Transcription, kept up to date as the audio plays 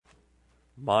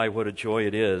My, what a joy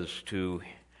it is to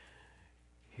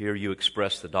hear you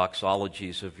express the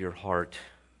doxologies of your heart.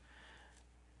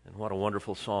 And what a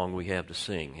wonderful song we have to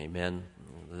sing. Amen.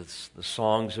 It's the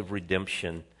songs of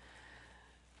redemption.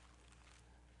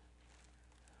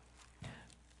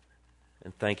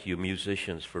 And thank you,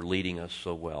 musicians, for leading us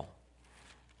so well.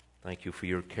 Thank you for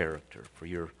your character, for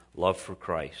your love for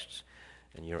Christ,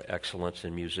 and your excellence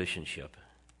in musicianship.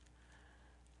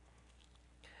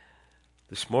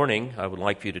 This morning, I would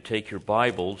like for you to take your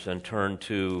Bibles and turn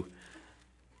to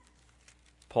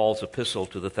Paul's epistle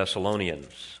to the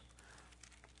Thessalonians.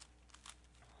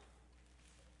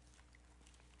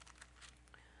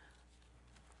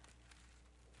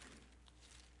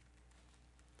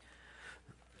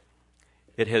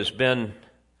 It has been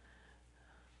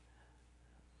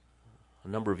a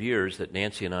number of years that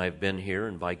Nancy and I have been here,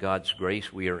 and by God's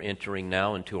grace, we are entering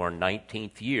now into our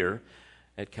 19th year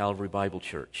at Calvary Bible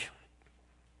Church.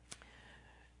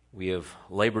 We have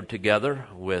labored together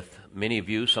with many of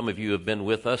you. Some of you have been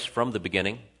with us from the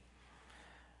beginning.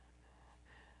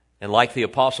 And like the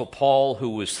Apostle Paul,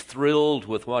 who was thrilled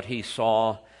with what he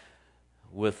saw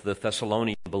with the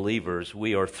Thessalonian believers,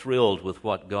 we are thrilled with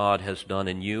what God has done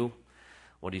in you,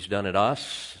 what He's done in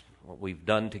us, what we've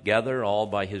done together, all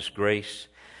by His grace.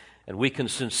 And we can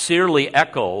sincerely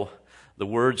echo the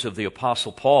words of the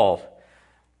Apostle Paul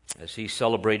as he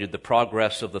celebrated the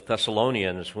progress of the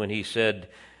Thessalonians when he said,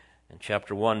 in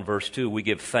chapter 1, verse 2, we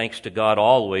give thanks to God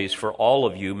always for all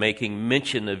of you, making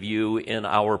mention of you in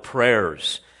our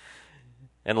prayers.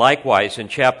 And likewise, in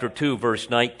chapter 2, verse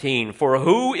 19, for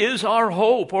who is our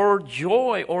hope or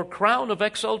joy or crown of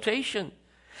exaltation?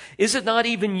 Is it not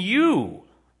even you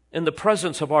in the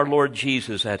presence of our Lord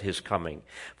Jesus at His coming?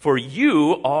 For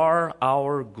you are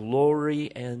our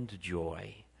glory and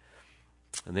joy.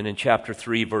 And then in chapter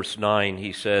 3, verse 9,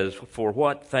 he says, for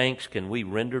what thanks can we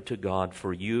render to God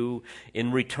for you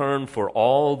in return for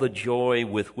all the joy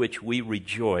with which we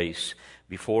rejoice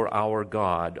before our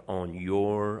God on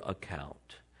your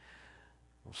account?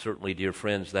 Well, certainly, dear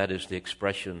friends, that is the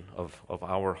expression of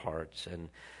our hearts. And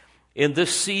in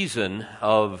this season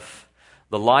of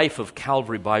the life of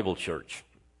Calvary Bible Church,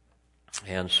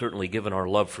 and certainly given our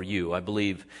love for you, I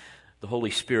believe the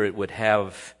Holy Spirit would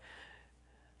have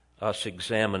us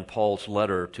examine Paul's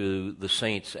letter to the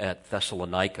saints at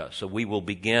Thessalonica. So we will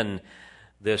begin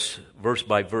this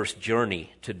verse-by-verse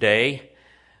journey today,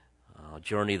 a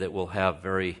journey that will have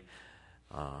very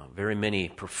many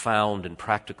profound and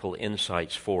practical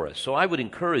insights for us. So I would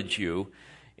encourage you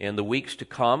in the weeks to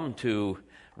come to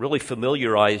really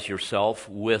familiarize yourself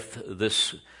with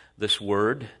this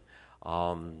word.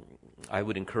 I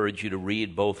would encourage you to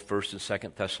read both 1st and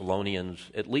 2nd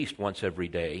Thessalonians at least once every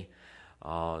day.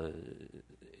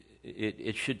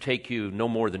 It should take you no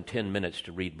more than 10 minutes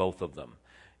to read both of them.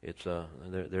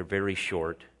 They're very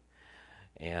short,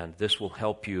 and this will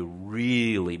help you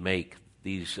really make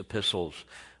these epistles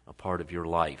a part of your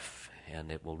life,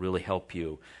 and it will really help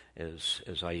you as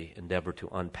I endeavor to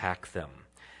unpack them.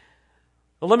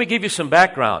 Well, let me give you some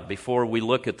background before we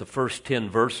look at the first 10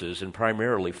 verses, and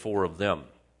primarily 4 of them.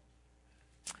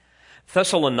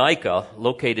 Thessalonica,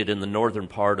 located in the northern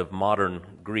part of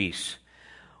modern Greece,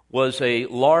 was a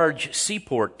large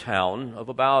seaport town of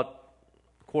about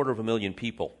 250,000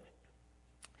 people.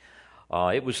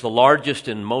 It was the largest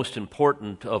and most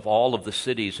important of all of the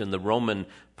cities in the Roman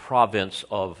province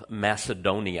of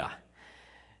Macedonia.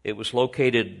 It was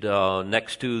located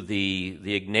next to the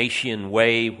Egnatian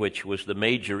Way, which was the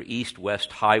major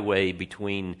east-west highway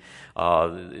between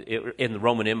in the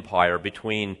Roman Empire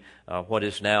between what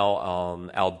is now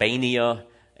Albania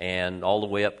and all the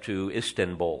way up to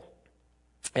Istanbul.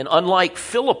 And unlike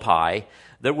Philippi,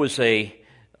 there was a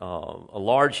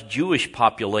large Jewish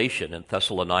population in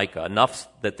Thessalonica, enough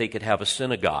that they could have a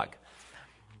synagogue.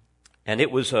 And it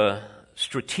was a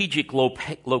strategic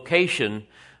location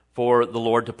for the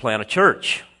Lord to plant a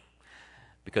church,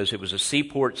 because it was a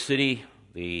seaport city.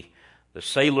 The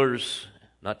sailors,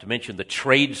 not to mention the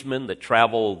tradesmen that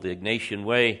traveled the Egnatian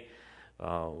Way,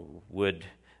 would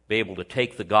be able to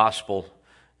take the gospel,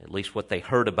 at least what they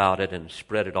heard about it, and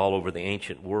spread it all over the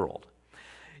ancient world.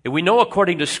 And we know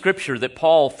according to Scripture that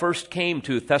Paul first came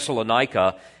to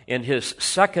Thessalonica in his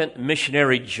second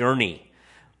missionary journey.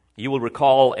 You will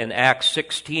recall in Acts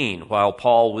 16, while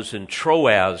Paul was in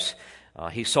Troas,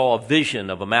 he saw a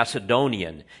vision of a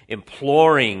Macedonian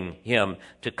imploring him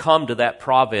to come to that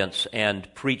province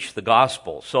and preach the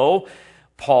gospel. So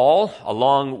Paul,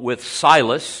 along with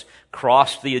Silas,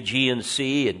 crossed the Aegean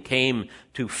Sea and came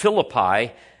to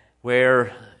Philippi,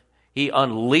 where he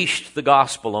unleashed the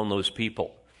gospel on those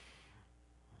people.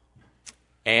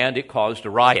 And it caused a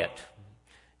riot.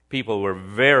 people were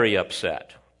very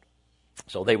upset.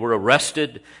 So they were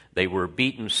arrested, they were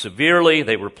beaten severely,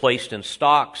 they were placed in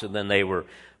stocks, and then they were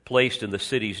placed in the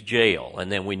city's jail.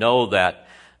 And then we know that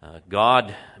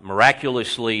God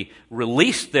miraculously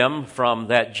released them from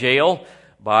that jail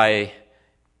by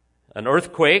an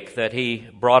earthquake that he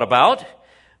brought about,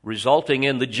 resulting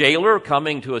in the jailer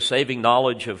coming to a saving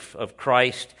knowledge of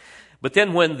Christ. But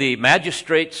then when the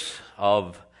magistrates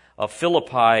of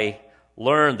Philippi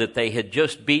learned that they had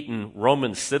just beaten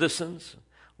Roman citizens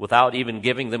without even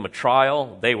giving them a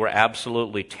trial, they were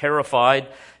absolutely terrified,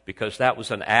 because that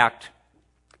was an act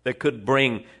that could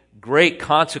bring great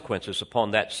consequences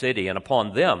upon that city and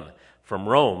upon them from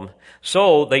Rome.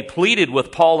 So they pleaded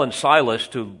with Paul and Silas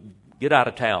to get out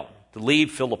of town, to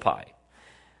leave Philippi.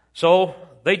 So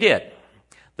they did.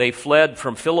 They fled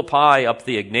from Philippi up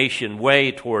the Egnatian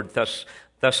Way toward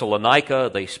Thessalonica.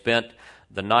 They spent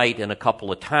the night in a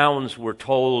couple of towns, we're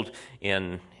told,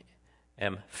 in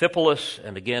Amphipolis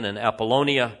and again in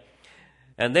Apollonia.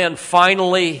 And then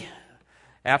finally,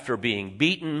 after being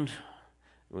beaten,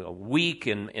 weak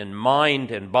in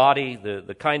mind and body,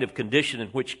 the kind of condition in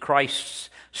which Christ's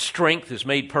strength is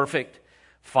made perfect,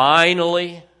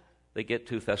 finally they get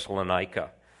to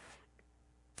Thessalonica.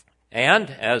 And,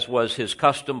 as was his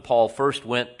custom, Paul first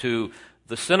went to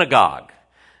the synagogue,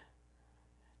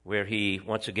 where he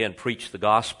once again preached the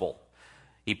gospel.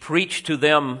 He preached to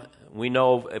them, we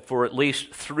know, for at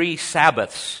least 3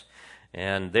 Sabbaths,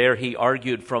 and there he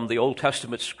argued from the Old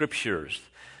Testament scriptures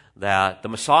that the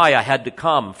Messiah had to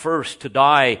come first to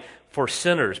die for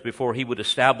sinners before he would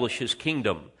establish his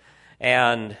kingdom.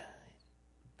 And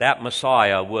that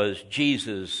Messiah was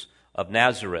Jesus of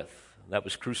Nazareth that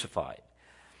was crucified.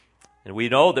 And we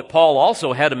know that Paul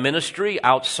also had a ministry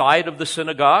outside of the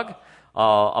synagogue,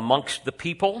 amongst the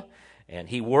people, and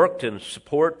he worked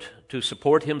to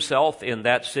support himself in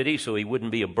that city so he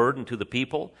wouldn't be a burden to the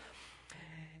people.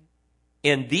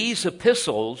 In these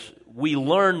epistles, we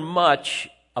learn much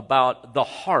about the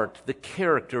heart, the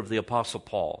character of the Apostle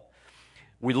Paul.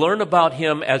 We learn about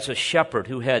him as a shepherd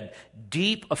who had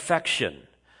deep affection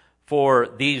for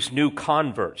these new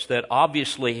converts, that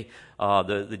obviously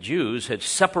the Jews had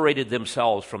separated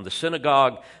themselves from the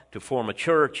synagogue to form a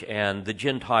church, and the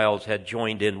Gentiles had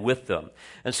joined in with them.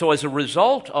 And so as a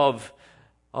result of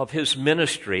his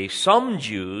ministry, some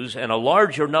Jews and a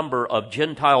larger number of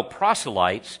Gentile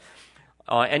proselytes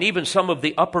and even some of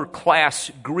the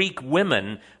upper-class Greek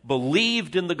women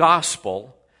believed in the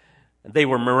gospel. They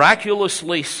were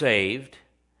miraculously saved.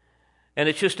 And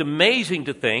it's just amazing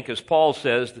to think, as Paul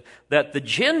says, that the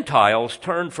Gentiles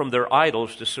turned from their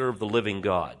idols to serve the living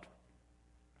God.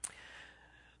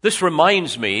 This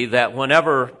reminds me that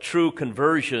whenever true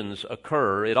conversions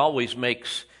occur, it always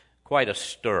makes quite a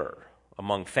stir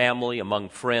among family, among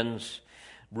friends.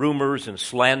 Rumors and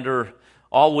slander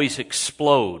always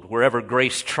explode wherever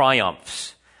grace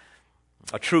triumphs.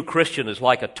 A true Christian is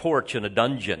like a torch in a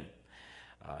dungeon.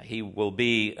 He will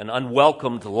be an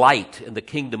unwelcomed light in the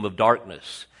kingdom of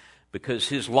darkness, because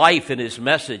his life and his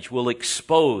message will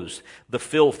expose the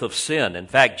filth of sin. In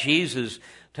fact, Jesus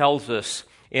tells us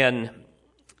in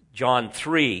John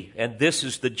 3, and this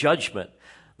is the judgment,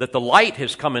 that the light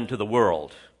has come into the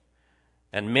world,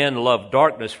 and men love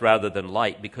darkness rather than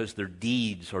light because their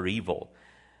deeds are evil.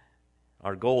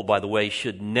 Our goal, by the way,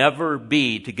 should never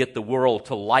be to get the world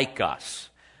to like us,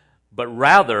 but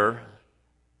rather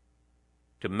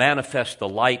to manifest the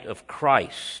light of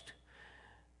Christ.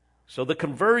 So the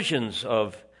conversions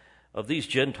of these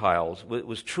Gentiles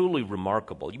was truly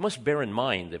remarkable. You must bear in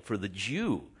mind that for the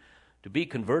Jew to be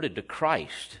converted to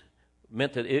Christ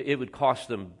meant that it would cost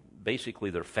them basically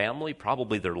their family,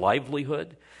 probably their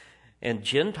livelihood. And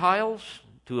Gentiles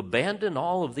to abandon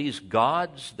all of these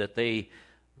gods that they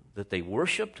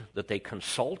worshipped, that they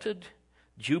consulted,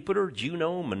 Jupiter,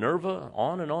 Juno, Minerva,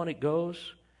 on and on it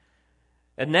goes.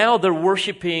 And now they're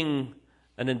worshiping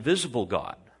an invisible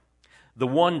God, the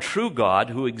one true God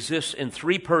who exists in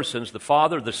 3 persons, the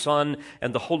Father, the Son,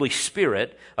 and the Holy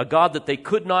Spirit, a God that they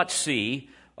could not see,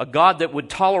 a God that would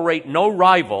tolerate no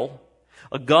rival,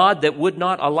 a God that would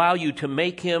not allow you to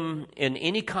make him in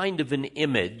any kind of an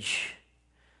image.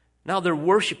 Now they're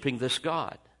worshiping this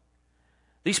God.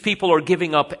 These people are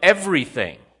giving up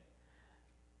everything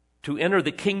to enter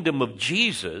the kingdom of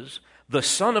Jesus, the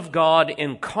Son of God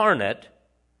incarnate,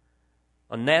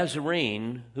 a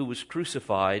Nazarene who was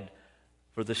crucified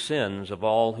for the sins of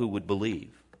all who would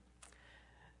believe.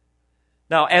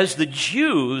 Now, as the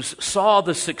Jews saw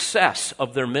the success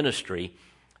of their ministry,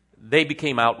 they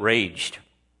became outraged.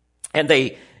 And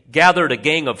they gathered a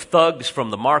gang of thugs from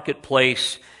the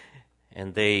marketplace,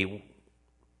 and they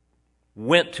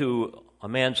went to a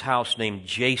man's house named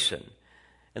Jason.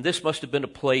 And this must have been a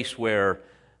place where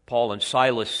Paul and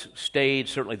Silas stayed.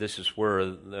 Certainly this is where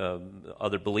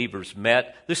other believers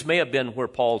met. This may have been where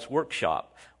Paul's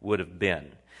workshop would have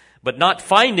been. But not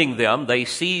finding them, they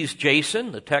seized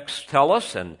Jason, the texts tell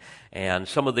us, and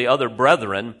some of the other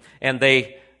brethren, and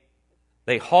they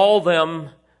haul them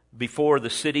before the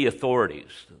city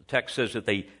authorities. The text says that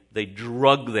they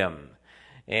drug them,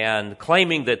 and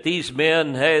claiming that these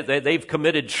men, they've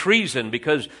committed treason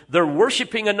because they're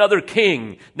worshiping another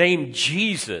king named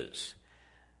Jesus.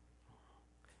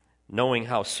 Knowing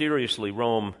how seriously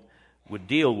Rome would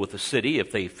deal with the city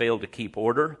if they failed to keep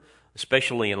order,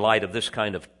 especially in light of this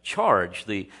kind of charge,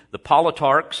 the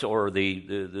politarchs or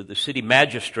the city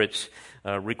magistrates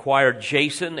required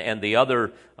Jason and the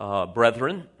other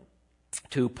brethren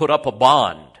to put up a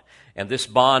bond. And this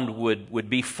bond would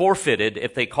be forfeited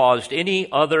if they caused any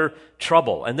other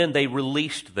trouble. And then they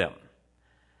released them.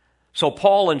 So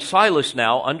Paul and Silas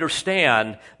now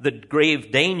understand the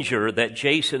grave danger that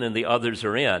Jason and the others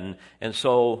are in. And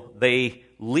so they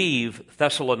leave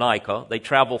Thessalonica. They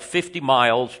travel 50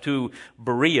 miles to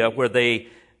Berea, where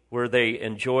they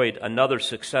enjoyed another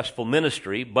successful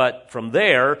ministry. But from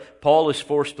there, Paul is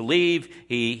forced to leave.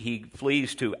 He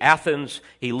flees to Athens.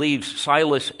 He leaves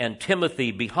Silas and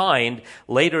Timothy behind.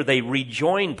 Later, they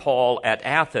rejoin Paul at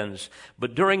Athens.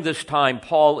 But during this time,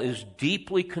 Paul is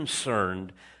deeply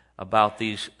concerned about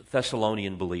these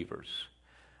Thessalonian believers,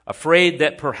 afraid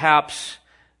that perhaps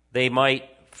they might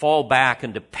fall back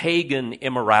into pagan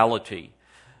immorality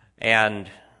and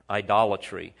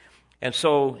idolatry. And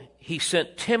so he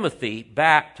sent Timothy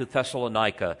back to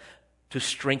Thessalonica to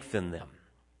strengthen them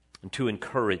and to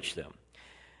encourage them.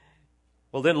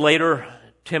 Well, then later,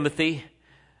 Timothy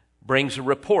brings a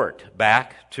report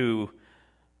back to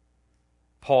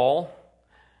Paul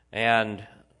and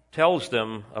tells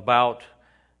them about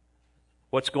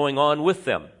what's going on with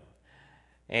them.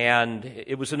 And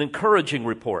it was an encouraging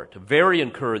report, a very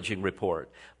encouraging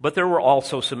report. But there were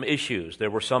also some issues.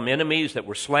 There were some enemies that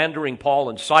were slandering Paul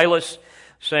and Silas,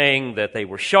 saying that they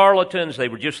were charlatans, they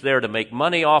were just there to make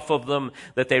money off of them,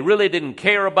 that they really didn't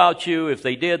care about you. If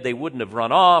they did, they wouldn't have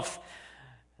run off.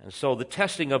 And so the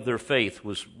testing of their faith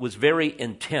was very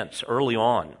intense early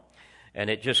on, and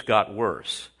it just got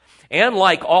worse. And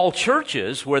like all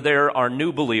churches where there are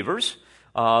new believers,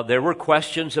 there were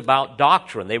questions about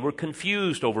doctrine. They were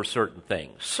confused over certain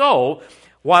things. So,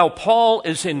 while Paul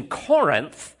is in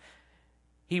Corinth,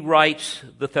 he writes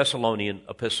the Thessalonian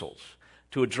epistles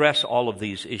to address all of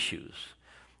these issues.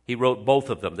 He wrote both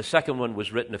of them. The second one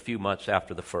was written a few months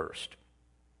after the first.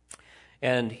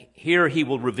 And here he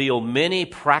will reveal many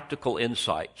practical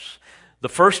insights. The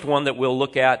first one that we'll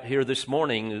look at here this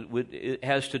morning it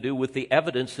has to do with the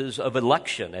evidences of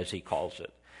election, as he calls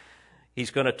it.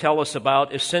 He's going to tell us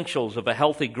about essentials of a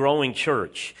healthy, growing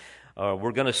church.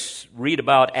 We're going to read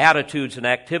about attitudes and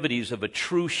activities of a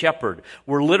true shepherd.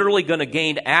 We're literally going to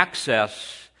gain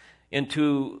access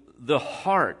into the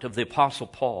heart of the Apostle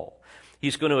Paul.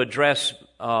 He's going to address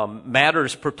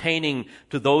matters pertaining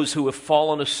to those who have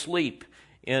fallen asleep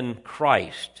in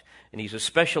Christ. And he's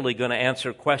especially going to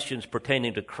answer questions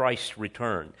pertaining to Christ's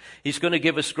return. He's going to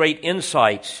give us great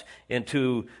insights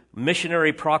into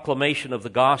missionary proclamation of the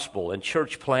gospel and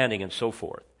church planning and so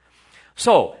forth.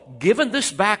 So, given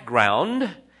this background,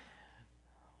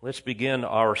 let's begin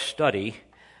our study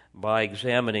by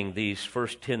examining these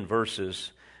first 10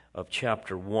 verses of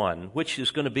chapter 1, which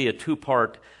is going to be a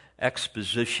two-part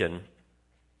exposition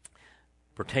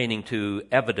pertaining to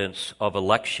evidence of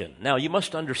election. Now, you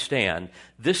must understand,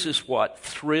 this is what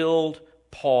thrilled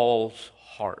Paul's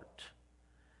heart.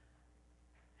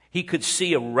 He could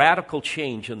see a radical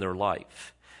change in their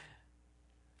life,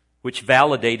 which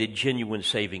validated genuine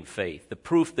saving faith, the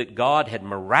proof that God had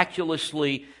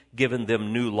miraculously given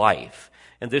them new life.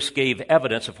 And this gave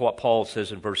evidence of what Paul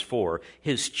says in verse 4,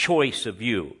 his choice of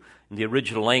you. In the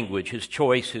original language, his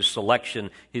choice, his selection,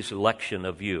 his election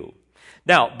of you.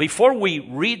 Now, before we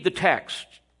read the text,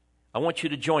 I want you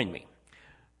to join me.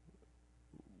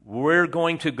 We're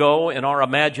going to go in our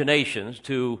imaginations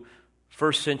to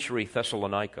first century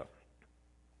Thessalonica.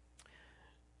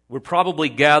 We're probably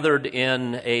gathered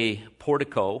in a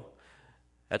portico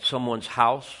at someone's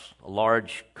house, a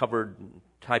large covered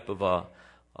type of a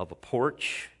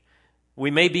porch. We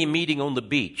may be meeting on the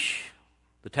beach.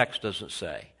 The text doesn't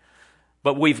say.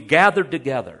 But we've gathered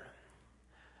together.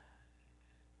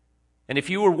 And if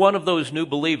you were one of those new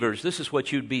believers, this is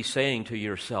what you'd be saying to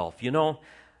yourself. You know,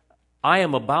 I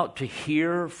am about to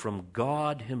hear from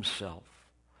God himself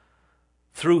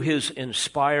through his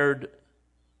inspired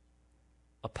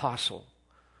apostle,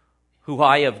 who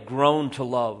I have grown to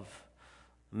love,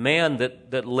 man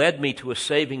that led me to a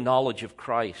saving knowledge of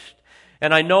Christ.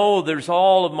 And I know there's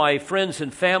all of my friends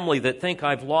and family that think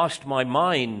I've lost my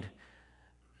mind,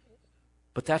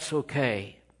 but that's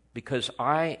okay, because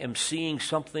I am seeing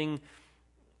something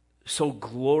so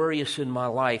glorious in my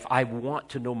life. I want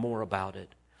to know more about it.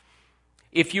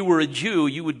 If you were a Jew,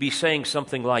 you would be saying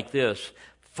something like this: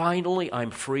 finally,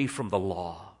 I'm free from the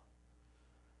law.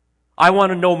 I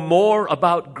want to know more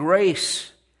about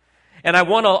grace, and I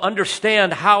want to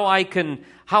understand how I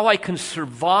can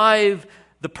survive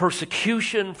the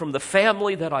persecution from the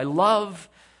family that I love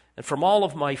and from all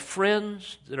of my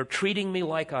friends that are treating me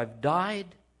like I've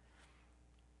died.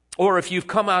 Or if you've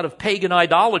come out of pagan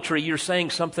idolatry, you're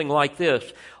saying something like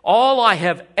this: all I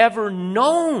have ever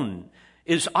known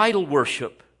is idol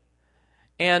worship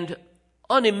and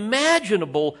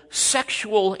unimaginable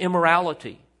sexual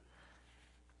immorality.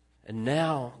 And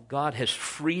now God has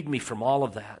freed me from all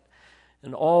of that.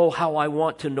 And oh, how I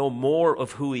want to know more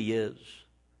of who He is.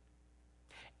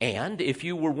 And if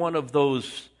you were one of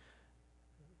those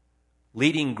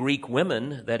leading Greek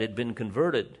women that had been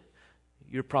converted,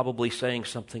 you're probably saying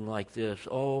something like this: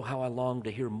 oh, how I long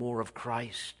to hear more of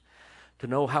Christ, to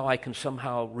know how I can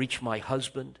somehow reach my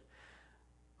husband,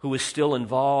 who is still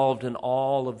involved in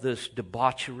all of this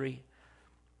debauchery.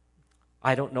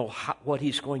 I don't know what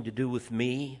he's going to do with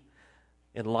me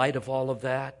in light of all of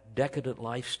that decadent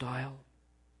lifestyle.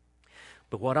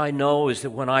 But what I know is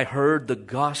that when I heard the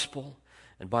gospel,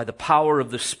 and by the power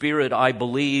of the Spirit I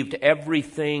believed,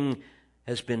 everything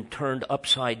has been turned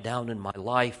upside down in my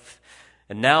life.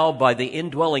 And now by the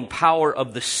indwelling power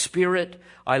of the Spirit,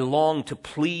 I long to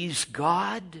please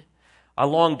God. I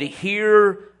long to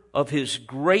hear of His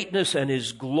greatness and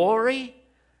His glory.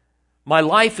 My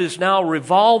life is now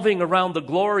revolving around the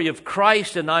glory of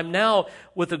Christ, and I'm now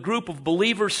with a group of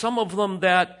believers, some of them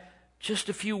that just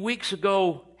a few weeks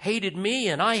ago hated me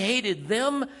and I hated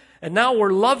them, and now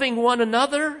we're loving one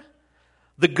another.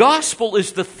 The gospel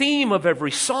is the theme of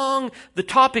every song, the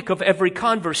topic of every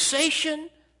conversation.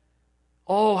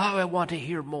 Oh, how I want to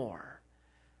hear more.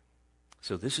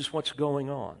 So this is what's going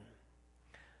on.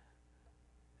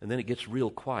 And then it gets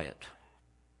real quiet.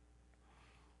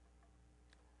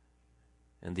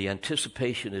 And the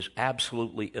anticipation is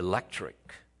absolutely electric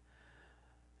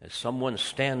as someone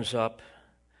stands up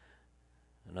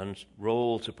and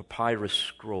unrolls a papyrus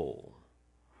scroll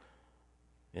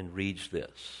and reads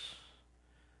this: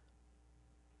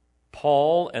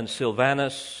 Paul and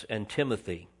Silvanus and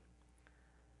Timothy,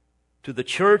 to the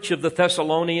church of the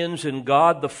Thessalonians in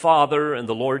God the Father and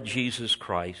the Lord Jesus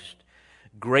Christ,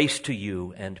 grace to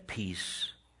you and peace.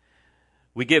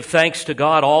 We give thanks to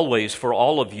God always for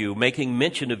all of you, making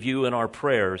mention of you in our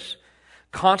prayers,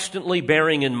 constantly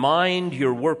bearing in mind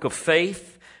your work of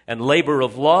faith and labor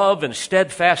of love and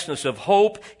steadfastness of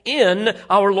hope in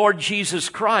our Lord Jesus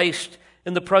Christ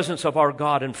in the presence of our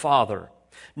God and Father.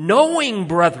 Knowing,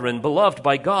 brethren, beloved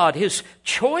by God, His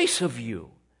choice of you.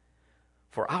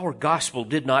 For our gospel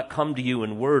did not come to you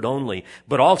in word only,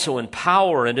 but also in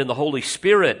power and in the Holy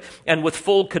Spirit and with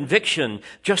full conviction,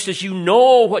 just as you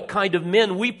know what kind of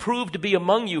men we proved to be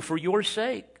among you for your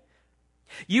sake.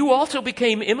 You also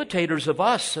became imitators of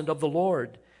us and of the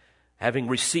Lord, having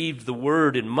received the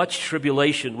word in much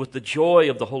tribulation with the joy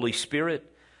of the Holy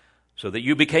Spirit, so that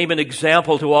you became an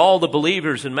example to all the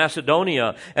believers in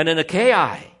Macedonia and in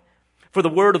Achaia. For the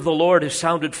word of the Lord has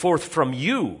sounded forth from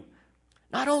you,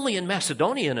 not only in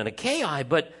Macedonia and in Achaia,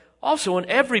 but also in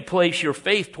every place your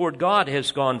faith toward God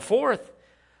has gone forth,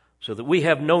 so that we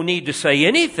have no need to say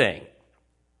anything.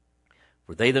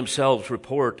 For they themselves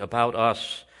report about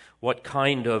us what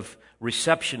kind of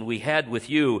reception we had with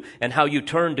you, and how you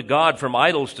turned to God from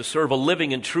idols to serve a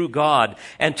living and true God,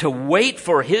 and to wait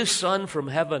for His Son from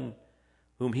heaven,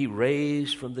 whom He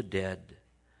raised from the dead.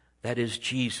 That is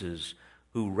Jesus,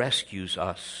 who rescues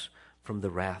us from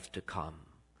the wrath to come.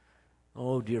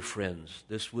 Oh, dear friends,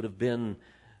 this would have been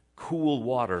cool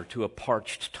water to a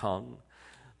parched tongue.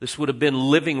 This would have been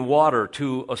living water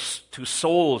to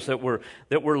souls that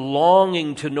were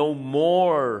longing to know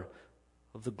more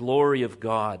of the glory of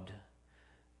God,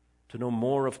 to know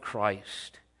more of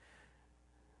Christ.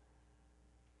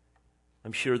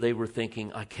 I'm sure they were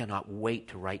thinking, I cannot wait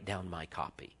to write down my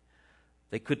copy.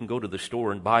 They couldn't go to the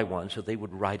store and buy one, so they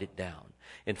would write it down.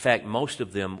 In fact, most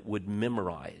of them would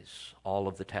memorize all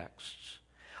of the texts.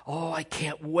 Oh, I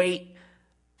can't wait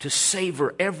to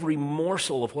savor every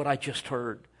morsel of what I just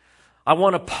heard. I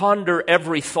want to ponder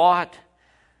every thought.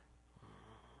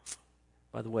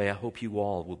 By the way, I hope you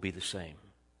all will be the same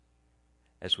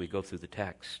as we go through the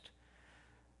text.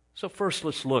 So first,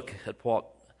 let's look at what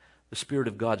the Spirit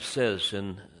of God says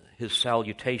in His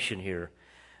salutation here.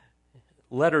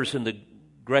 letters in the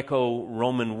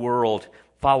Greco-Roman world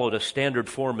followed a standard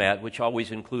format which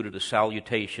always included a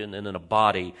salutation and then a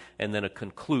body and then a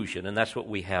conclusion, and that's what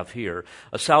we have here.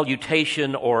 A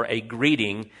salutation or a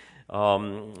greeting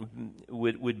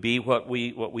would be what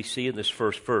we see in this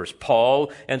first verse.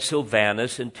 Paul and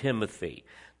Silvanus and Timothy.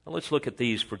 Now let's look at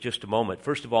these for just a moment.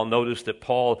 First of all, notice that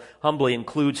Paul humbly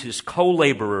includes his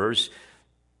co-laborers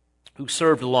who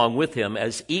served along with him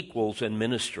as equals in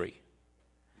ministry.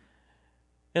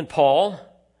 And Paul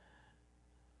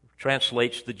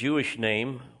translates the Jewish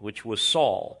name, which was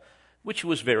Saul, which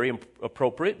was very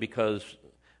appropriate because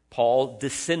Paul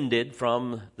descended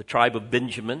from the tribe of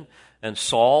Benjamin, and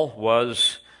Saul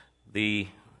was the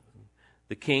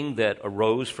king that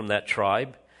arose from that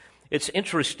tribe. It's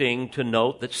interesting to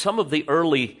note that some of the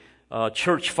early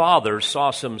church fathers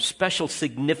saw some special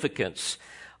significance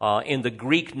in the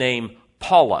Greek name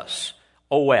Paulus,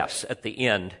 O-S at the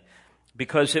end,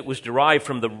 because it was derived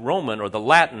from the Roman or the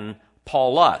Latin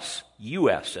Paulus,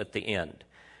 U-S at the end,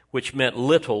 which meant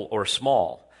little or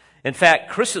small. In fact,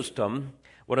 Chrysostom,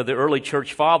 one of the early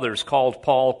church fathers, called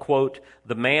Paul, quote,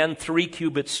 the man 3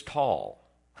 cubits tall.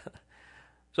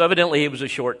 So evidently he was a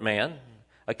short man.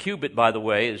 A cubit, by the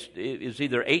way, is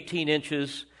either 18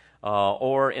 inches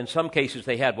or in some cases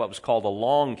they had what was called a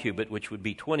long cubit, which would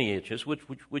be 20 inches,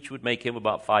 which would make him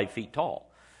about 5 feet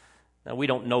tall. Now, we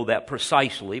don't know that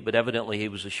precisely, but evidently he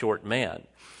was a short man.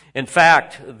 In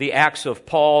fact, the Acts of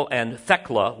Paul and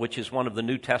Thecla, which is one of the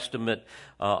New Testament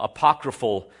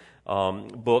apocryphal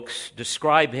books,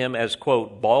 describe him as,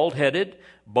 quote, bald-headed,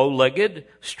 bow-legged,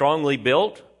 strongly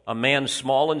built, a man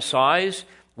small in size,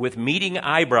 with meeting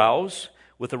eyebrows,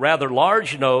 with a rather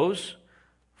large nose,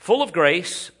 full of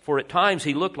grace, for at times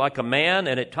he looked like a man,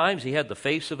 and at times he had the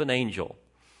face of an angel.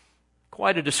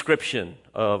 Quite a description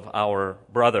of our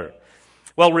brother.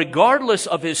 Well, regardless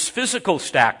of his physical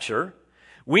stature,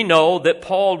 we know that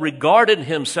Paul regarded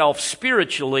himself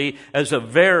spiritually as a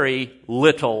very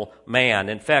little man.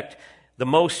 In fact, the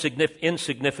most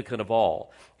insignificant of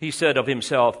all. He said of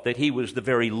himself that he was the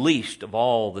very least of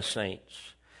all the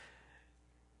saints.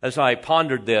 As I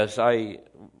pondered this, I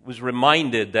was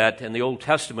reminded that in the Old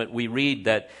Testament we read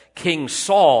that King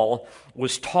Saul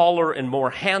was taller and more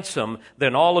handsome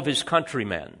than all of his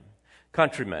countrymen,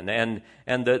 and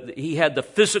that he had the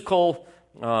physical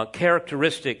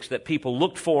characteristics that people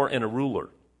looked for in a ruler.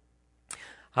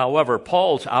 However,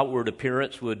 Paul's outward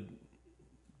appearance would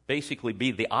basically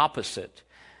be the opposite.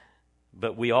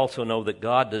 But we also know that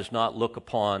God does not look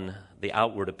upon the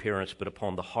outward appearance, but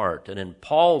upon the heart. And in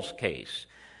Paul's case,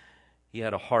 he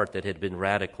had a heart that had been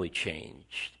radically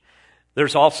changed.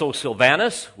 There's also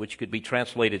Silvanus, which could be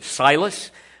translated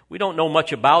Silas. We don't know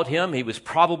much about him. He was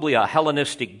probably a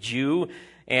Hellenistic Jew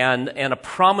and a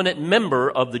prominent member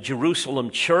of the Jerusalem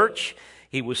church.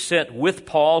 He was sent with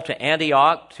Paul to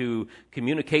Antioch to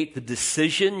communicate the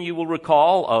decision, you will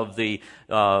recall, of the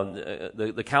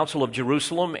Council of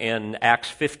Jerusalem in Acts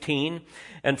 15.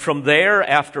 And from there,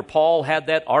 after Paul had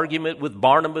that argument with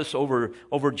Barnabas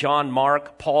over John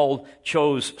Mark, Paul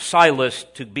chose Silas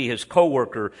to be his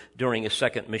co-worker during his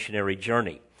second missionary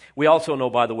journey. We also know,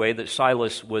 by the way, that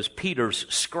Silas was Peter's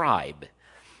scribe.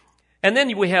 And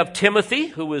then we have Timothy,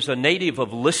 who was a native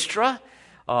of Lystra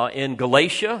in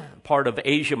Galatia, part of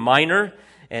Asia Minor,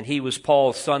 and he was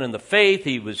Paul's son in the faith.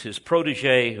 He was his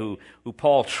protege who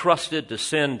Paul trusted to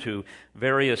send to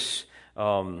various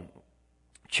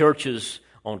churches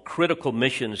on critical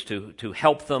missions to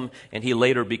help them, and he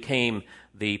later became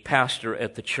the pastor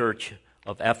at the church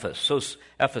of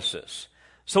Ephesus.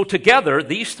 So together,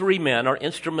 these three men are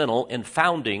instrumental in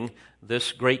founding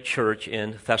this great church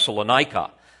in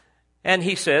Thessalonica. And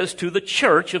he says, to the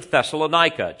church of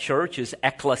Thessalonica. Church is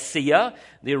ecclesia,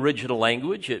 the original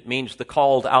language. It means the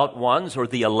called out ones or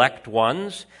the elect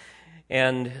ones.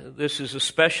 And this is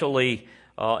especially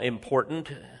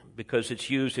important because it's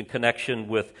used in connection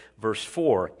with verse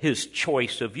 4, his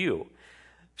choice of you.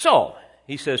 So,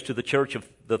 he says to the church of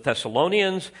the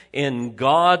Thessalonians, in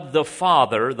God the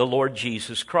Father, the Lord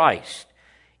Jesus Christ.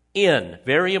 In,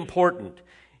 very important.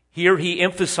 Here he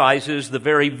emphasizes the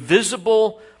very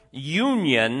visible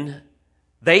union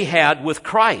they had with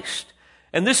Christ.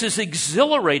 And this is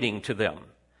exhilarating to them,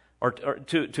 or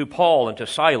to Paul and to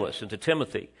Silas and to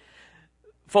Timothy.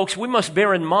 Folks, we must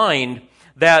bear in mind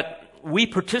that we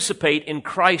participate in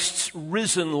Christ's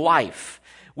risen life.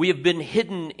 We have been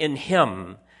hidden in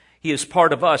Him. He is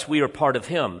part of us. We are part of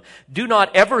Him. Do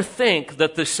not ever think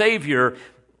that the Savior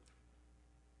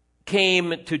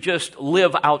came to just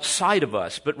live outside of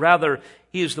us, but rather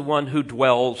He is the one who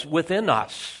dwells within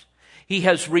us. He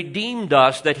has redeemed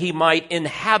us that He might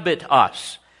inhabit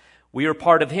us. We are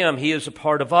part of Him. He is a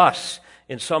part of us.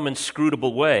 in some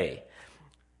inscrutable way.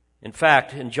 In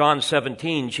fact, in John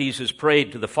 17, Jesus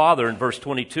prayed to the Father in verse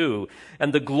 22,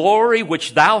 "And the glory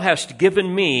which thou hast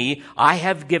given me, I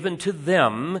have given to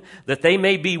them, that they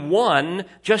may be one,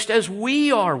 just as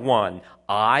we are one.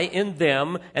 I in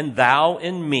them, and thou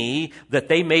in me, that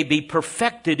they may be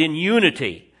perfected in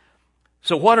unity."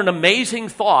 So what an amazing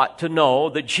thought to know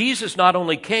that Jesus not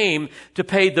only came to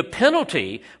pay the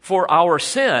penalty for our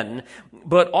sin,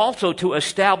 but also to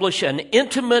establish an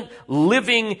intimate,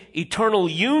 living, eternal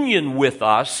union with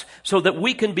us so that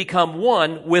we can become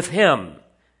one with Him.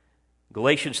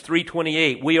 Galatians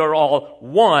 3:28, we are all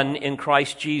one in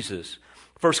Christ Jesus.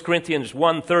 1 Corinthians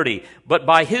 1:30, but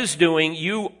by His doing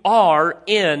you are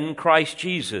in Christ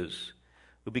Jesus,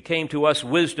 who became to us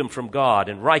wisdom from God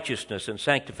and righteousness and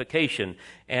sanctification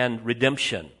and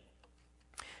redemption.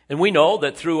 And we know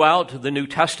that throughout the New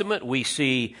Testament we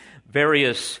see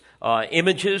various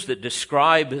images that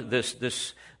describe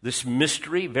this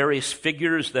mystery, various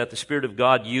figures that the Spirit of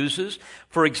God uses.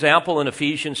 For example, in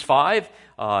Ephesians 5,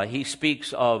 he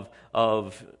speaks of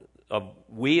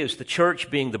we as the church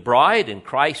being the bride and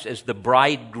Christ as the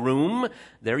bridegroom.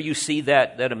 There you see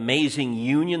that amazing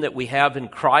union that we have in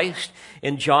Christ.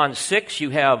 In John 6,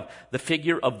 you have the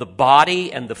figure of the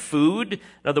body and the food.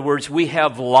 In other words, we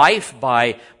have life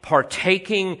by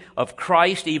partaking of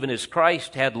Christ, even as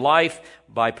Christ had life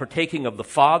by partaking of the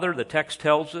Father, the text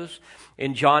tells us.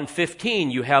 In John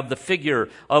 15, you have the figure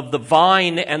of the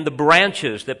vine and the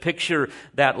branches that picture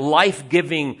that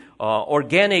life-giving,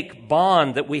 organic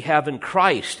bond that we have in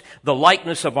Christ, the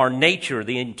likeness of our nature,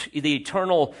 the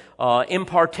eternal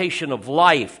impartation of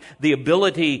life, the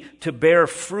ability to bear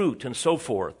fruit, and so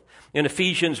forth. In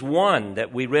Ephesians 1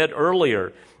 that we read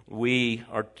earlier, we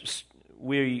are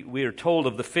told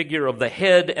of the figure of the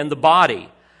head and the body.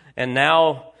 And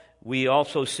now we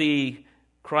also see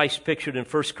Christ pictured in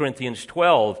 1 Corinthians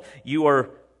 12. You are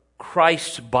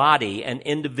Christ's body and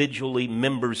individually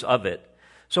members of it.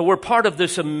 So we're part of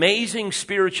this amazing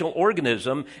spiritual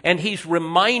organism, and He's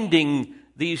reminding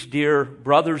these dear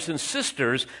brothers and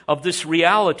sisters of this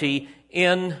reality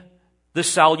in the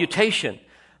salutation,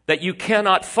 that you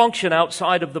cannot function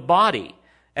outside of the body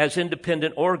as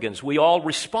independent organs. We all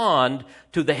respond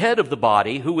to the head of the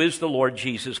body, who is the Lord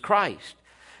Jesus Christ.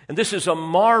 And this is a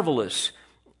marvelous,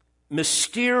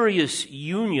 mysterious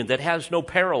union that has no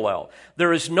parallel.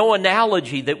 There is no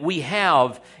analogy that we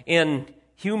have in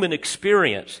human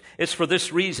experience. It's for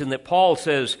this reason that Paul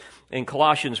says in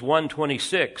Colossians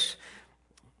 1:26,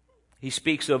 he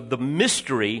speaks of the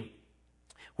mystery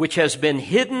which has been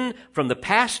hidden from the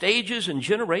past ages and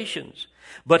generations,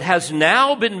 but has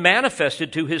now been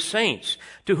manifested to His saints,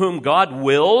 to whom God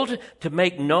willed to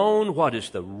make known what is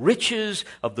the riches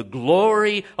of the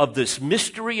glory of this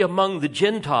mystery among the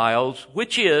Gentiles,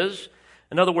 which is,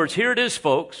 in other words, here it is,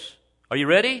 folks. Are you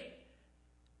ready?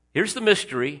 Here's the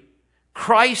mystery.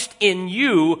 Christ in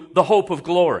you, the hope of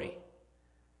glory.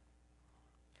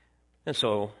 And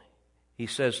so he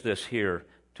says this here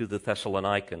to the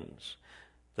Thessalonians,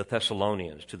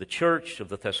 to the church of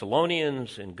the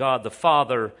Thessalonians, in God the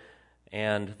Father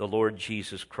and the Lord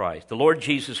Jesus Christ. The Lord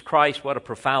Jesus Christ, what a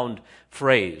profound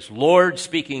phrase. Lord,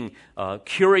 speaking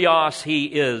kurios, He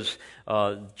is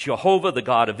Jehovah, the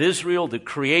God of Israel, the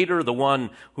Creator, the one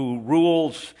who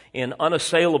rules in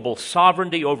unassailable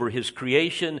sovereignty over His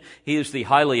creation. He is the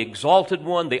highly exalted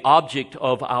one, the object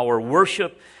of our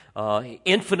worship,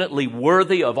 infinitely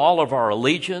worthy of all of our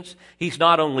allegiance. He's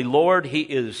not only Lord, He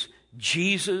is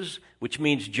Jesus, which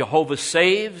means Jehovah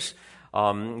saves,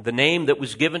 the name that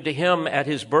was given to Him at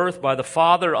His birth by the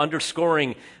Father,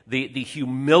 underscoring the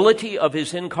humility of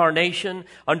His incarnation,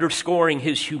 underscoring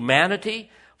His humanity,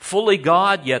 fully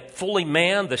God yet fully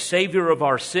man, the Savior of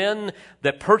our sin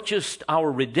that purchased our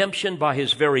redemption by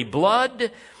His very blood.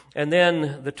 And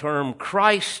then the term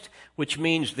Christ, which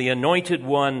means the anointed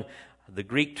one, the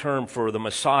Greek term for the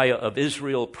Messiah of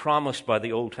Israel promised by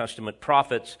the Old Testament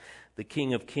prophets, the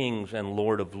King of Kings and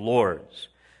Lord of Lords.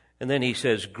 And then he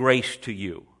says, grace to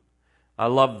you. I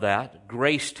love that.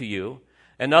 Grace to you.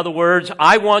 In other words,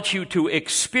 I want you to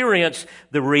experience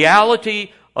the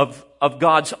reality of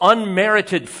God's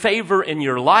unmerited favor in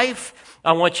your life.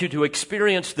 I want you to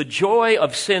experience the joy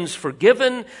of sins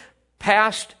forgiven,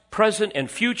 past, present,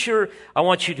 and future. I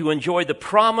want you to enjoy the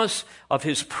promise of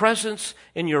His presence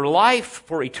in your life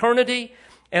for eternity.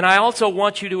 And I also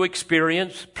want you to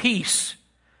experience peace.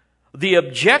 The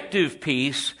objective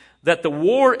peace that the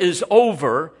war is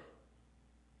over.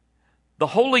 The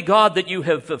holy God that you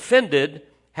have offended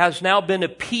has now been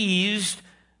appeased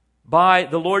by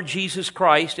the Lord Jesus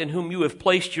Christ, in whom you have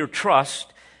placed your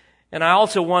trust. And I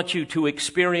also want you to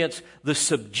experience the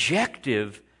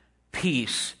subjective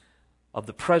peace of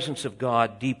the presence of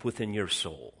God deep within your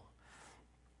soul.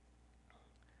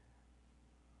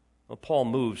 Well, Paul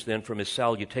moves then from his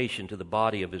salutation to the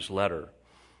body of his letter.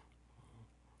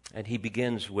 And he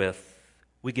begins with,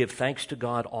 "We give thanks to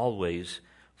God always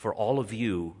for all of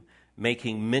you,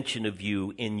 making mention of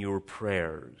you in your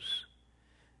prayers."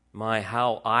 My,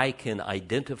 how I can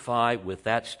identify with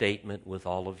that statement with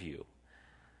all of you,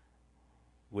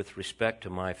 with respect to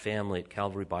my family at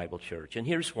Calvary Bible Church. And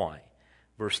here's why.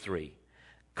 Verse 3,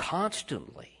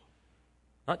 constantly,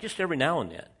 not just every now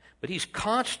and then, but he's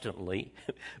constantly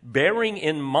bearing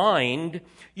in mind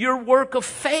your work of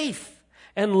faith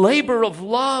and labor of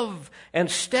love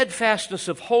and steadfastness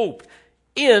of hope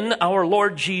in our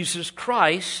Lord Jesus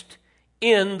Christ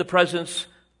in the presence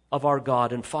of our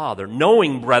God and Father,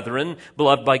 knowing, brethren,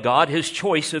 beloved by God, his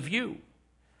choice of you.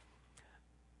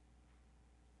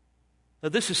 Now,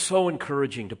 this is so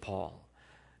encouraging to Paul.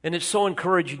 And it's so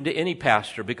encouraging to any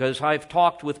pastor, because I've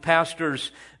talked with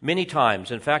pastors many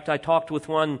times. In fact, I talked with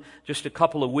one just a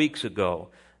couple of weeks ago.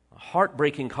 A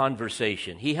heartbreaking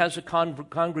conversation. He has a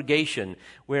congregation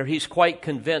where he's quite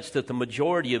convinced that the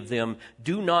majority of them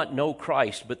do not know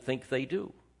Christ, but think they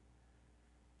do.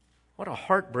 What a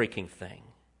heartbreaking thing.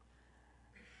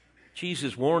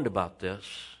 Jesus warned about this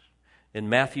in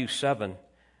Matthew 7.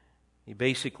 He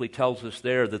basically tells us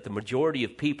there that the majority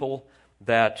of people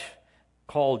that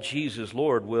call Jesus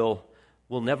Lord will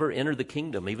never enter the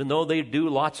kingdom, even though they do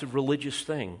lots of religious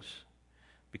things,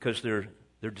 because they're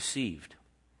deceived.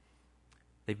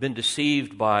 They've been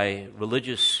deceived by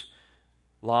religious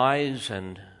lies,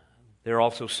 and they're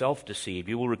also self-deceived.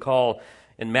 You will recall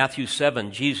in Matthew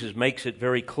 7, Jesus makes it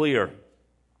very clear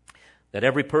that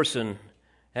every person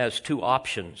has two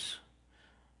options,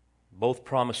 both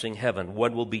promising heaven.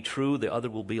 One will be true, the other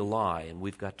will be a lie, and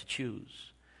we've got to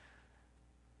choose.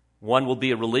 One will be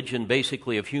a religion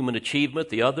basically of human achievement,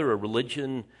 the other a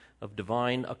religion of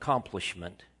divine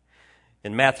accomplishment.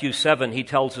 In Matthew 7, he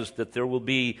tells us that there will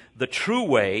be the true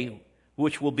way,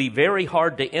 which will be very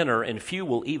hard to enter, and few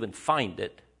will even find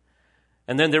it.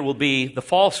 And then there will be the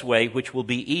false way, which will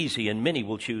be easy, and many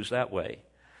will choose that way.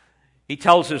 He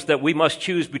tells us that we must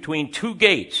choose between two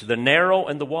gates, the narrow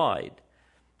and the wide,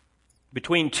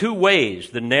 between two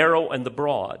ways, the narrow and the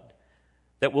broad,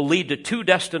 that will lead to two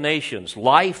destinations,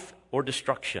 life or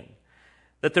destruction.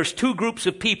 That there's two groups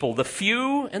of people, the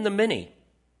few and the many.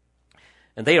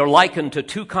 And they are likened to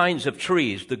two kinds of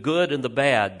trees, the good and the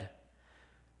bad.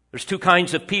 There's two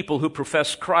kinds of people who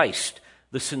profess Christ,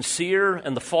 the sincere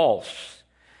and the false.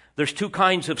 There's two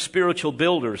kinds of spiritual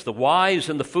builders, the wise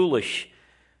and the foolish.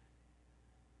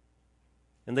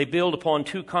 And they build upon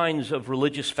two kinds of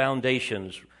religious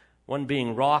foundations, one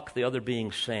being rock, the other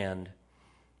being sand.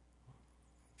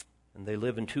 And they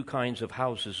live in two kinds of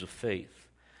houses of faith.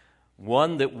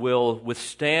 One that will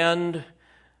withstand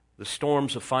the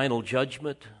storms of final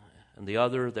judgment, and the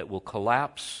other that will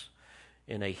collapse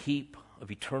in a heap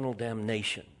of eternal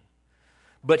damnation.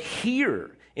 But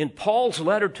here, in Paul's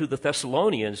letter to the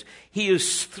Thessalonians, he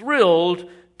is thrilled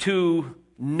to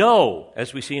know,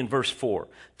 as we see in verse 4,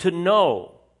 to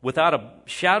know without a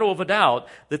shadow of a doubt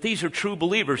that these are true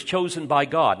believers chosen by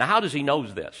God. Now, how does he know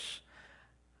this?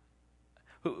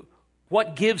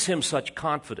 What gives him such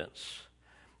confidence?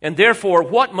 And therefore,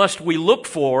 what must we look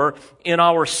for in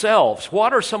ourselves?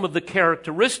 What are some of the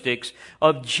characteristics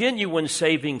of genuine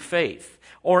saving faith?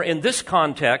 Or in this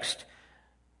context,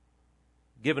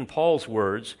 given Paul's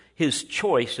words, his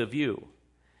choice of you.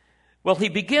 Well, he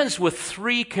begins with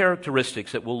three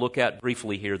characteristics that we'll look at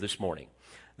briefly here this morning.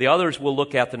 The others we'll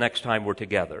look at the next time we're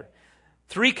together.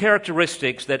 Three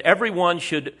characteristics that everyone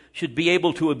should be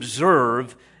able to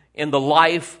observe in the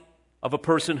life of a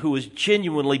person who has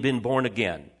genuinely been born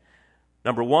again.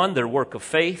 Number one, their work of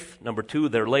faith. Number two,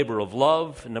 their labor of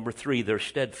love. And number three, their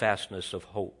steadfastness of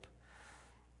hope.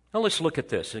 Now let's look at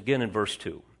this again in verse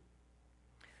 2.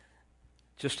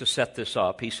 Just to set this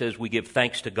up, he says, "We give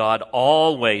thanks to God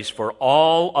always for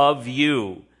all of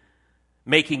you,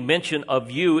 making mention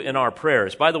of you in our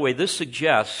prayers." By the way, this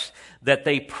suggests that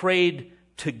they prayed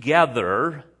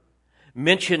together,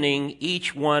 mentioning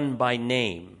each one by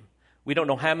name. We don't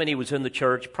know how many was in the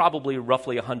church, probably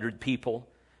roughly 100 people.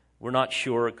 We're not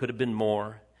sure, it could have been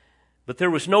more. But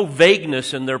there was no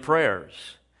vagueness in their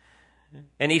prayers.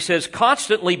 And he says,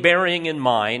 constantly bearing in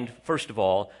mind, first of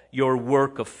all, your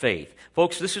work of faith.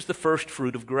 Folks, this is the first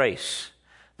fruit of grace,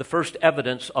 the first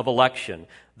evidence of election,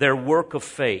 their work of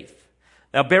faith.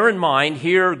 Now bear in mind,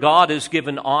 here God is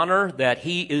given honor that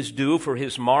He is due for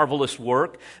His marvelous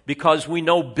work, because we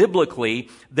know biblically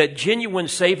that genuine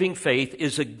saving faith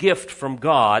is a gift from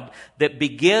God that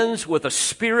begins with a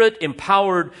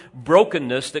Spirit-empowered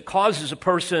brokenness that causes a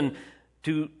person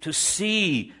to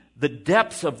see the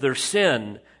depth of their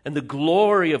sin and the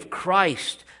glory of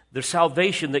Christ, their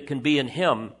salvation that can be in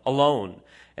Him alone.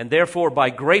 And therefore, by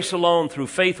grace alone, through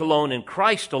faith alone, in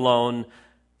Christ alone,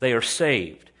 they are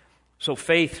saved. So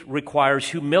faith requires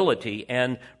humility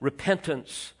and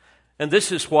repentance. And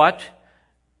this is what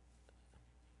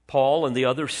Paul and the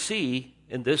others see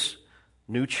in this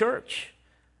new church.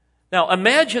 Now,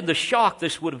 imagine the shock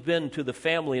this would have been to the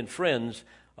family and friends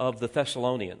of the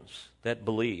Thessalonians that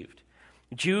believed.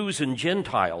 Jews and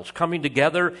Gentiles coming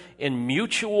together in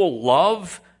mutual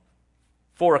love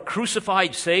for a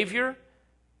crucified Savior.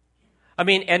 I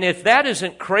mean, and if that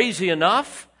isn't crazy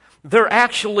enough, they're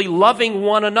actually loving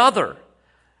one another,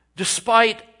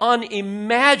 despite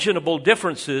unimaginable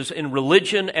differences in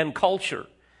religion and culture.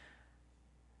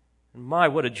 And my,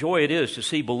 what a joy it is to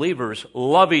see believers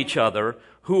love each other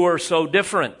who are so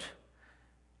different,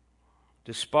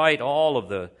 despite all of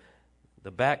the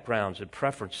backgrounds and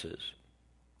preferences.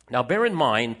 Now, bear in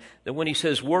mind that when he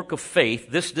says work of faith,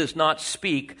 this does not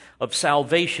speak of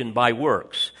salvation by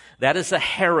works. That is a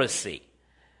heresy.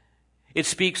 It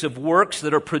speaks of works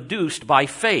that are produced by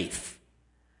faith.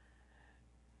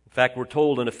 In fact, we're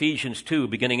told in Ephesians 2,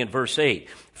 beginning in verse 8,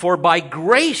 "For by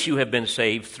grace you have been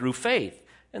saved through faith,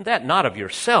 and that not of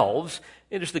yourselves,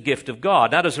 it is the gift of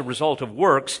God, not as a result of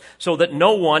works, so that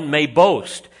no one may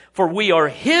boast. For we are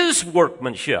His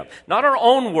workmanship," not our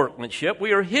own workmanship,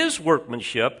 we are His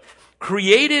workmanship,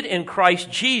 "created in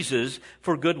Christ Jesus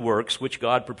for good works, which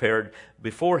God prepared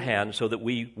beforehand so that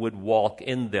we would walk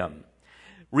in them."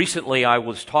 Recently, I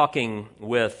was talking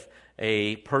with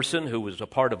a person who was a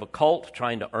part of a cult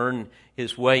trying to earn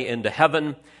his way into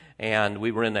heaven, and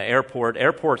we were in the airport.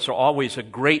 Airports are always a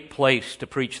great place to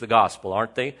preach the gospel,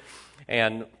 aren't they?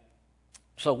 And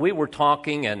so we were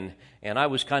talking, and I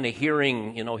was kind of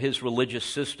hearing, his religious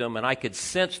system, and I could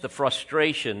sense the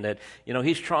frustration that,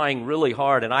 he's trying really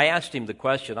hard. And I asked him the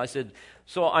question. I said,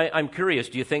 "So I'm curious,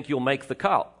 do you think you'll make the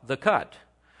cut?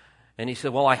 And he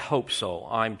said, "Well, I hope so.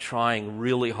 I'm trying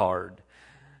really hard."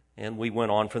 And we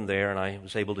went on from there, and I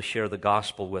was able to share the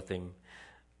gospel with him.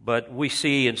 But we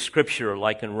see in Scripture,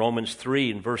 like in Romans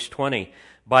 3 and verse 20,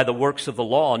 "By the works of the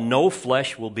law, no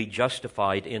flesh will be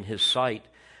justified in His sight.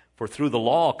 For through the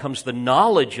law comes the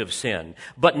knowledge of sin.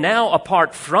 But now,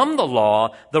 apart from the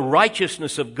law, the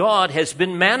righteousness of God has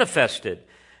been manifested."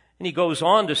 And he goes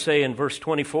on to say in verse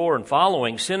 24 and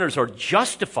following, "Sinners are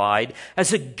justified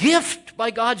as a gift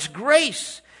by God's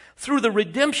grace through the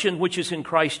redemption which is in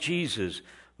Christ Jesus,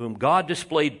 whom God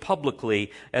displayed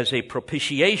publicly as a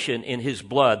propitiation in His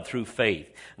blood through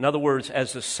faith." In other words,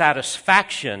 as a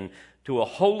satisfaction to a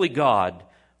holy God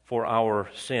for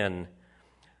our sin.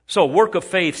 So, work of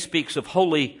faith speaks of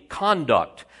holy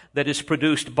conduct that is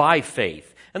produced by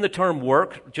faith. And the term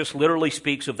work just literally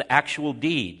speaks of the actual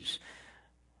deeds,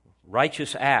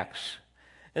 righteous acts.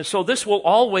 And so this will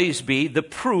always be the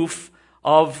proof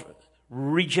of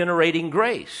regenerating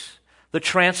grace, the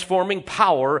transforming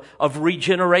power of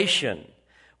regeneration,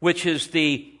 which is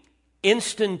the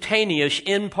instantaneous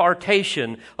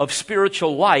impartation of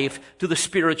spiritual life to the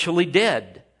spiritually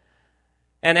dead.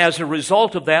 And as a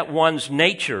result of that, one's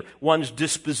nature, one's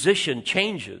disposition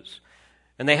changes.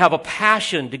 And they have a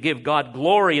passion to give God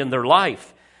glory in their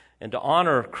life and to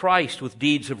honor Christ with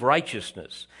deeds of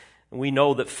righteousness. And we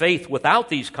know that faith without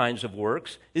these kinds of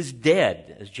works is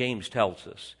dead, as James tells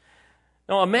us.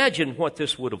 Now imagine what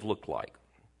this would have looked like.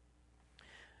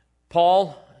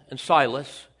 Paul and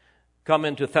Silas come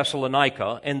into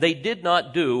Thessalonica, and they did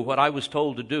not do what I was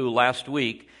told to do last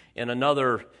week in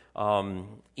another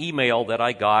email that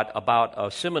I got about a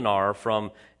seminar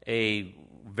from a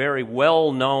very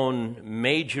well-known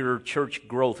major church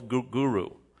growth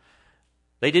guru.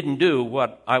 They didn't do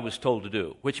what I was told to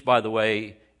do, which, by the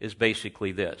way, is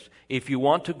basically this. If you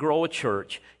want to grow a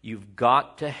church, you've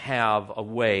got to have a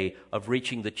way of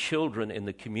reaching the children in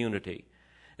the community.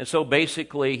 And so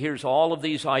basically, here's all of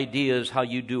these ideas, how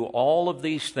you do all of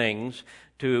these things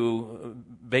to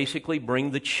basically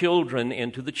bring the children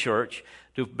into the church,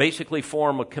 to basically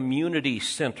form a community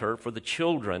center for the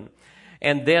children,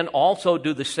 and then also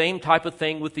do the same type of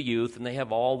thing with the youth. And they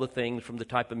have all the things from the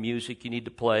type of music you need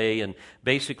to play. And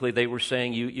basically they were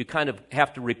saying you kind of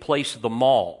have to replace the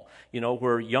mall,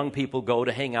 where young people go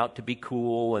to hang out to be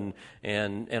cool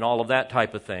and all of that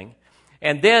type of thing.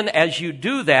 And then as you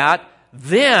do that,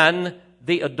 then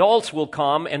the adults will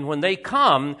come, and when they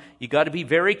come, you got to be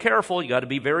very careful. You got to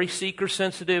be very seeker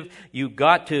sensitive. You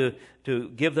got to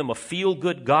give them a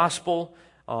feel-good gospel.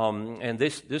 And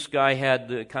this guy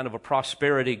had kind of a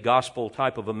prosperity gospel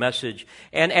type of a message.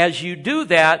 And as you do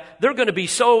that, they're going to be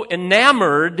so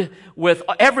enamored with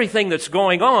everything that's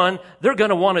going on, they're going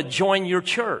to want to join your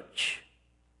church.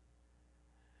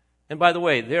 And by the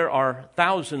way, there are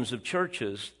thousands of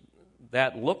churches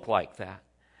that look like that.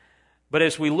 But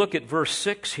as we look at verse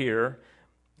 6 here,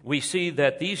 we see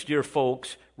that these dear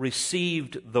folks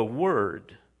received the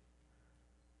word.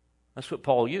 That's what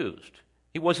Paul used.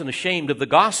 He wasn't ashamed of the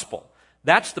gospel.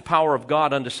 That's the power of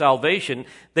God unto salvation.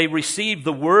 They received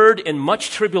the word in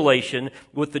much tribulation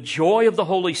with the joy of the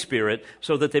Holy Spirit,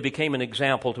 so that they became an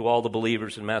example to all the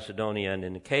believers in Macedonia and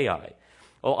in Achaia.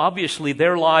 Well, obviously,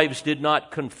 their lives did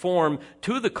not conform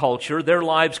to the culture. Their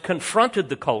lives confronted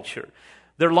the culture.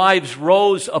 Their lives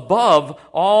rose above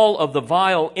all of the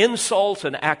vile insults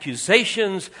and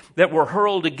accusations that were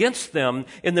hurled against them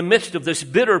in the midst of this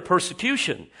bitter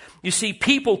persecution. You see,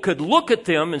 people could look at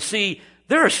them and see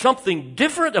there is something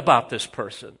different about this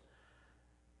person.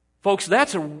 Folks,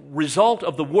 that's a result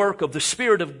of the work of the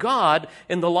Spirit of God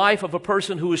in the life of a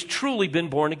person who has truly been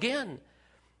born again.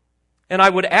 And I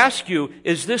would ask you,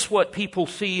 is this what people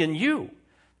see in you?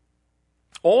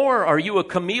 Or are you a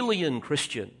chameleon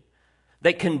Christian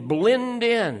that can blend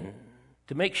in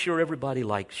to make sure everybody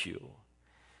likes you?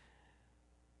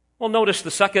 Well, notice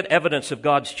the second evidence of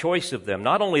God's choice of them,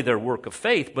 not only their work of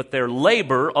faith, but their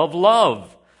labor of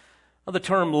love. Now, the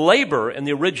term labor in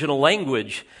the original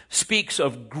language speaks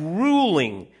of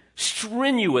grueling,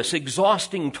 strenuous,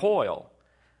 exhausting toil.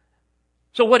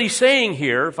 So what he's saying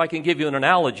here, if I can give you an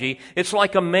analogy, it's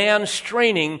like a man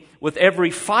straining with every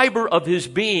fiber of his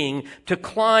being to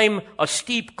climb a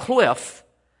steep cliff.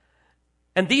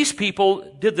 And these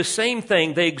people did the same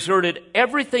thing. They exerted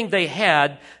everything they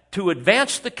had to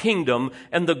advance the kingdom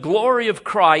and the glory of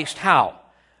Christ. How?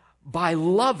 By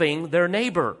loving their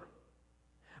neighbor,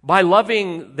 by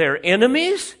loving their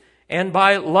enemies, and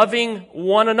by loving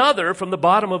one another from the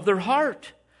bottom of their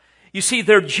heart. You see,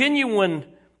 their genuine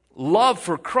love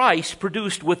for Christ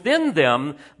produced within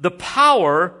them the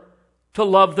power to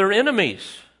love their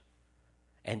enemies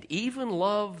and even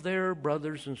love their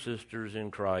brothers and sisters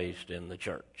in Christ in the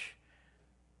church,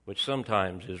 which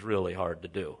sometimes is really hard to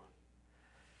do.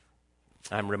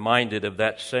 I'm reminded of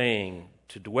that saying,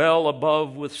 to dwell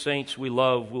above with saints we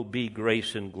love will be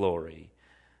grace and glory,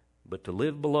 but to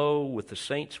live below with the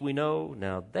saints we know,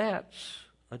 now that's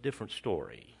a different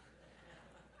story.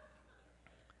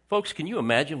 Folks, can you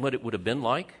imagine what it would have been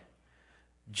like?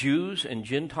 Jews and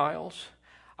Gentiles?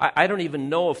 I don't even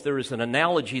know if there is an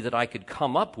analogy that I could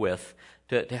come up with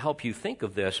to help you think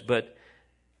of this, but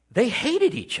they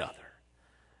hated each other.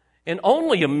 And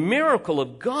only a miracle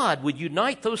of God would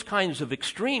unite those kinds of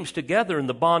extremes together in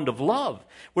the bond of love,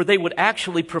 where they would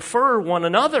actually prefer one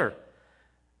another.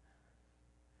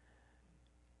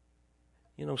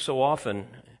 You know, so often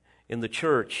in the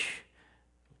church,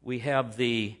 we have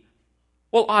the,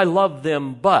 well, I love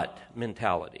them but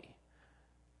mentality.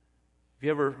 Have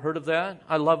you ever heard of that?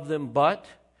 I love them but?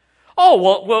 Oh,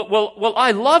 well, I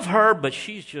love her, but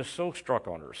she's just so struck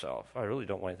on herself. I really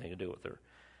don't want anything to do with her.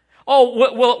 Oh,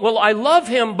 well, I love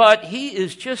him, but he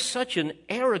is just such an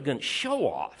arrogant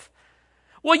show-off.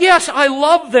 Well, yes, I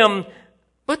love them,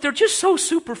 but they're just so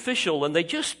superficial, and they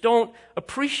just don't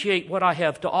appreciate what I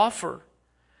have to offer.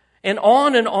 And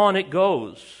on it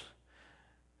goes.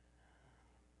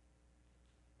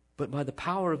 But by the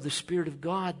power of the Spirit of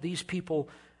God, these people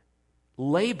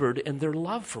labored in their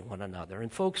love for one another.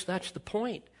 And folks, that's the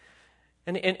point.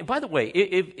 And by the way,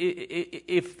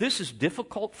 if this is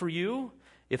difficult for you,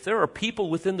 if there are people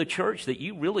within the church that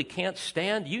you really can't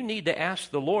stand, you need to ask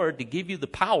the Lord to give you the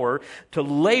power to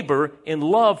labor in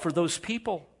love for those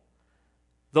people.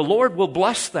 The Lord will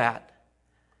bless that.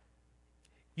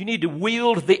 You need to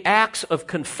wield the axe of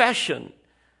confession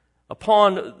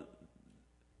upon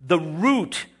the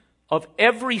root of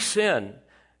every sin,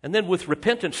 and then with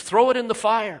repentance, throw it in the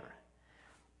fire.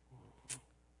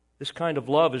 This kind of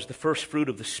love is the first fruit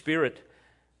of the Spirit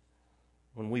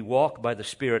when we walk by the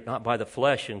Spirit, not by the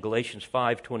flesh, in Galatians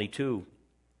 5:22.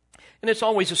 And it's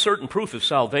always a certain proof of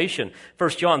salvation.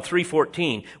 1 John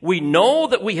 3:14. We know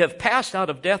that we have passed out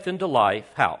of death into life.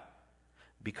 How?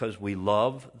 Because we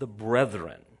love the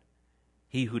brethren.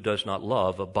 He who does not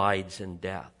love abides in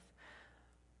death.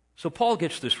 So Paul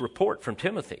gets this report from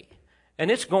Timothy, and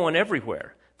it's going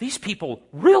everywhere. These people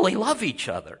really love each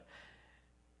other.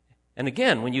 And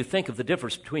again, when you think of the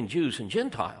difference between Jews and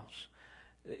Gentiles,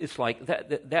 it's like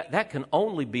that can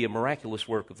only be a miraculous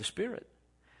work of the Spirit.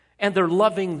 and they're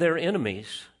loving their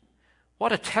enemies.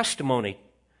 What a testimony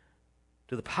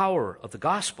to the power of the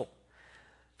gospel.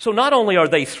 So not only are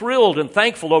they thrilled and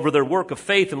thankful over their work of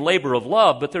faith and labor of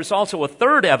love, but there's also a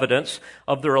third evidence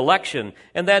of their election,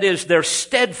 and that is their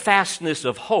steadfastness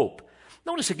of hope.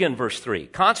 Notice again verse 3,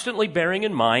 constantly bearing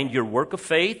in mind your work of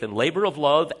faith and labor of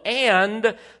love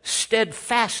and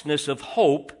steadfastness of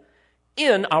hope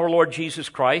in our Lord Jesus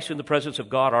Christ in the presence of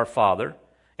God our Father,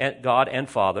 and God and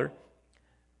Father,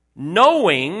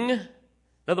 knowing, in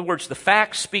other words, the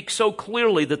facts speak so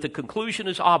clearly that the conclusion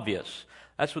is obvious.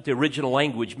 That's what the original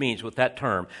language means with that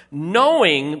term.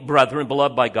 Knowing, brethren,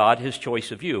 beloved by God, His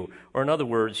choice of you. Or in other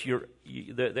words,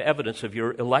 the evidence of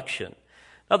your election.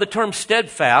 Now, the term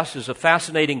steadfast is a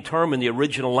fascinating term in the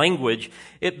original language.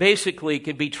 It basically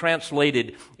can be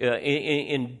translated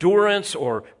endurance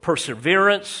or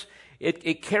perseverance.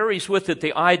 It carries with it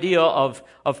the idea of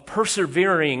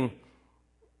persevering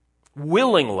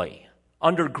willingly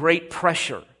under great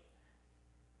pressure.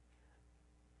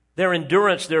 Their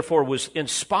endurance, therefore, was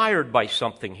inspired by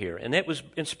something here, and it was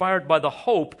inspired by the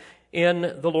hope in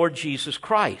the Lord Jesus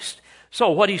Christ. So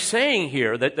what he's saying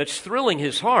here that's thrilling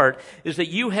his heart is that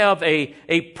you have a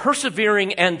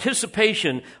persevering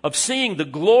anticipation of seeing the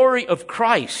glory of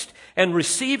Christ and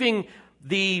receiving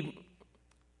the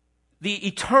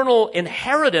eternal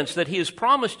inheritance that He has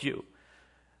promised you.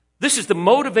 This is the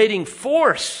motivating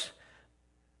force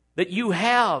that you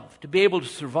have to be able to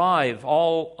survive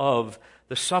all of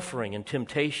the suffering and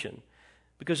temptation.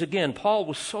 Because again, Paul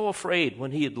was so afraid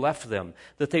when he had left them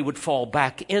that they would fall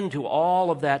back into all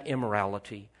of that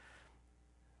immorality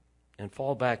and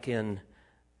fall back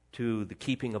into the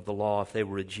keeping of the law if they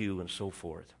were a Jew and so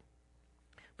forth.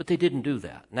 But they didn't do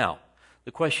that. Now,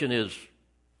 the question is,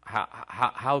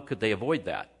 how could they avoid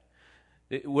that?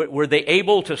 Were they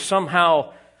able to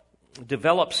somehow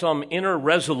develop some inner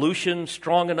resolution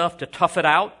strong enough to tough it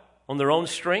out on their own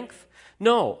strength?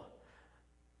 No.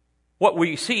 What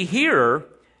we see here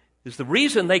is the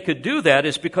reason they could do that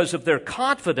is because of their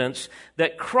confidence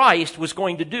that Christ was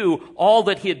going to do all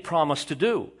that He had promised to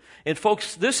do. And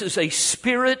folks, this is a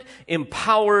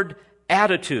Spirit-empowered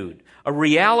attitude, a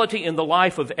reality in the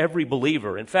life of every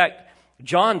believer. In fact,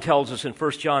 John tells us in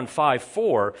 1 John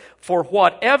 5:4, for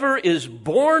whatever is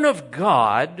born of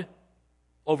God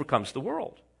overcomes the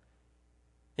world.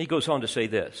 He goes on to say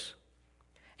this,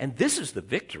 and this is the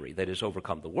victory that has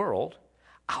overcome the world,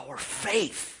 our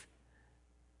faith.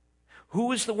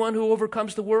 Who is the one who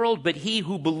overcomes the world? But he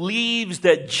who believes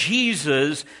that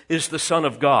Jesus is the Son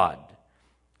of God.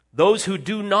 Those who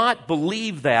do not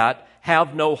believe that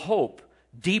have no hope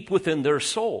deep within their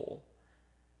soul.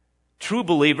 True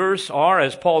believers are,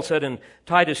 as Paul said in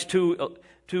Titus 2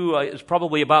 is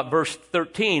probably about verse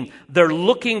 13, they're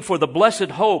looking for the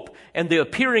blessed hope and the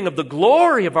appearing of the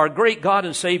glory of our great God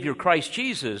and Savior Christ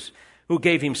Jesus, who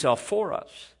gave Himself for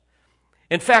us.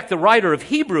 In fact, the writer of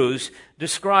Hebrews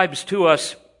describes to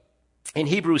us in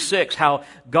Hebrews 6 how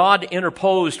God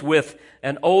interposed with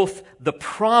an oath the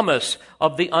promise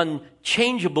of the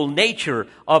unchangeable nature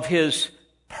of His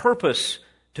purpose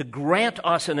to grant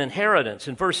us an inheritance.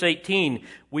 In verse 18,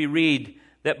 we read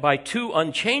that by two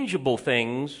unchangeable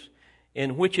things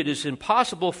in which it is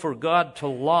impossible for God to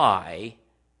lie,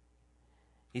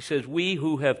 He says, we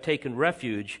who have taken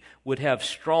refuge would have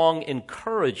strong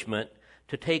encouragement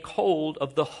to take hold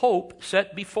of the hope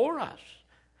set before us.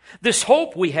 This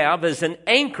hope we have is an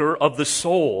anchor of the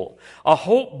soul, a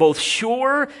hope both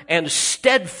sure and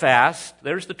steadfast,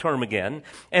 there's the term again,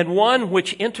 and one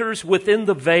which enters within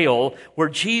the veil where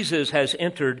Jesus has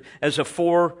entered as a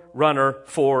forerunner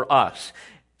for us.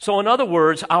 So in other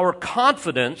words, our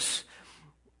confidence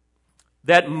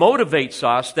that motivates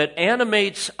us, that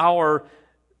animates our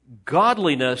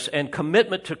godliness and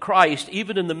commitment to Christ,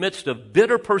 even in the midst of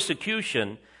bitter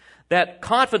persecution, that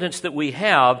confidence that we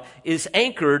have is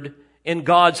anchored in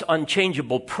God's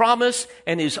unchangeable promise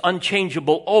and His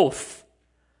unchangeable oath.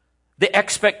 The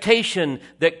expectation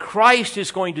that Christ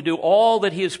is going to do all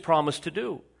that He has promised to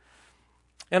do.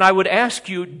 And I would ask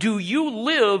you, do you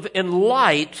live in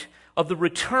light of the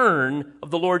return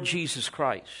of the Lord Jesus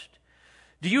Christ?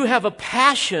 Do you have a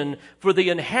passion for the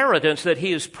inheritance that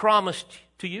He has promised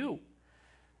to you?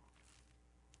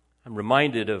 I'm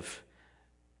reminded of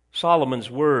Solomon's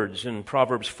words in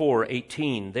Proverbs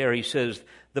 4:18. There he says,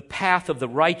 the path of the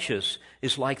righteous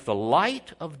is like the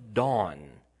light of dawn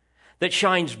that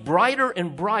shines brighter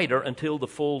and brighter until the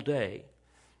full day.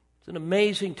 It's an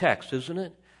amazing text, isn't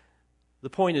it? The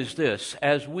point is this,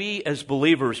 as we as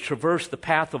believers traverse the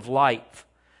path of life,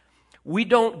 we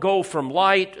don't go from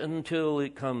light until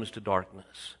it comes to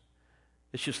darkness.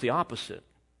 It's just the opposite.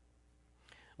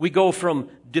 We go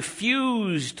from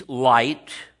diffused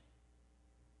light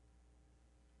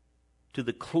to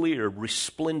the clear,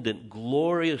 resplendent,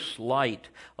 glorious light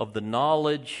of the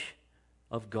knowledge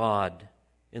of God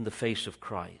in the face of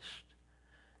Christ.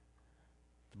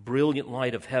 The brilliant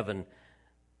light of heaven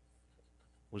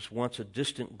was once a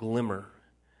distant glimmer,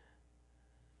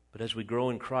 but as we grow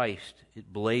in Christ,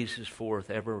 it blazes forth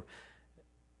ever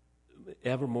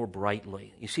more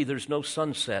brightly. You see, there's no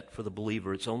sunset for the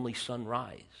believer, it's only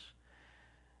sunrise.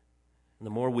 And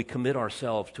the more we commit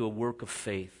ourselves to a work of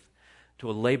faith, to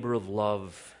a labor of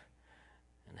love,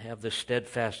 and have this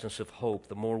steadfastness of hope,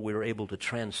 the more we're able to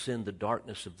transcend the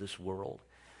darkness of this world.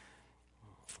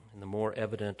 And the more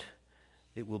evident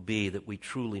it will be that we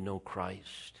truly know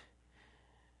Christ.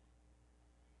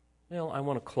 Well, I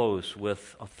want to close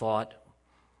with a thought,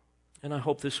 and I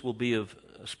hope this will be of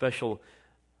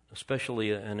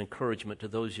especially an encouragement to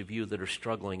those of you that are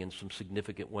struggling in some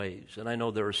significant ways. And I know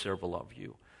there are several of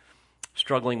you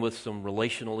struggling with some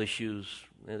relational issues.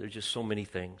 There's just so many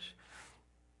things.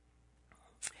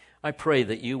 I pray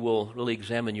that you will really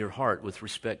examine your heart with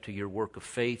respect to your work of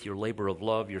faith, your labor of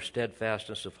love, your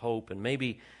steadfastness of hope, and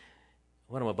maybe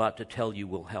what I'm about to tell you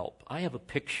will help. I have a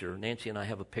picture, Nancy and I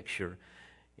have a picture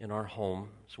in our home.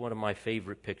 It's one of my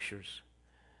favorite pictures.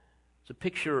 It's a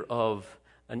picture of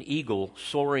an eagle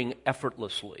soaring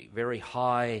effortlessly, very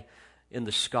high in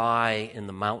the sky, in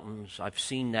the mountains. I've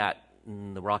seen that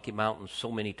in the Rocky Mountains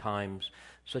so many times.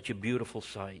 Such a beautiful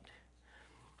sight.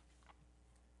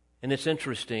 And it's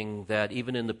interesting that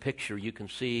even in the picture you can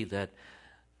see that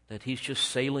he's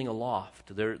just sailing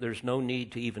aloft. There's no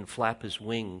need to even flap his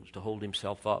wings to hold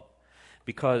himself up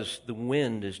because the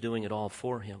wind is doing it all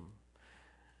for him.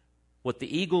 What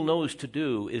the eagle knows to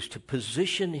do is to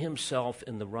position himself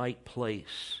in the right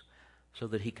place so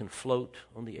that he can float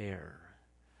on the air.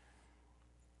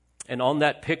 And on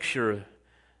that picture,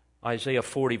 Isaiah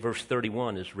 40 verse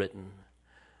 31 is written,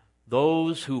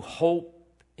 "Those who hope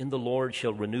in the Lord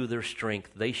shall renew their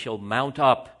strength. They shall mount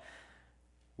up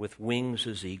with wings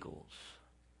as eagles."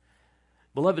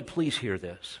 Beloved, please hear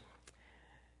this.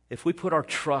 If we put our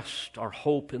trust, our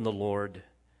hope in the Lord,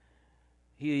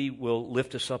 He will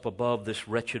lift us up above this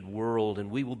wretched world, and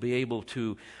we will be able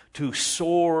to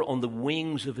soar on the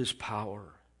wings of His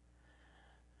power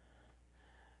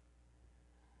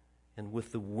and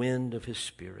with the wind of His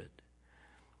Spirit.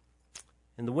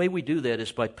 And the way we do that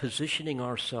is by positioning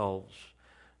ourselves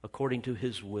according to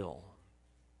His will,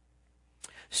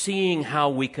 seeing how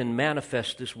we can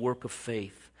manifest this work of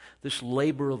faith, this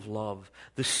labor of love,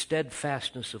 this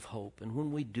steadfastness of hope. And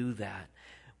when we do that,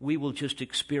 we will just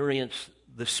experience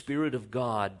the Spirit of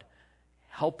God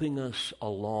helping us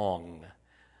along,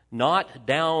 not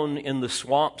down in the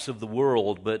swamps of the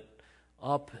world, but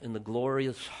up in the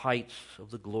glorious heights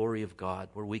of the glory of God,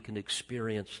 where we can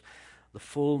experience the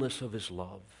fullness of His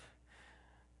love.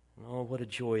 And oh, what a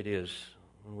joy it is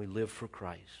when we live for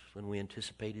Christ, when we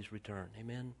anticipate His return.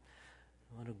 Amen?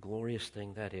 What a glorious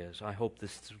thing that is. I hope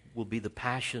this will be the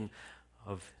passion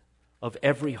of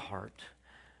every heart,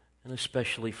 and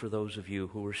especially for those of you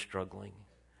who are struggling.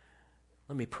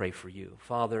 Let me pray for you.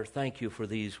 Father, thank you for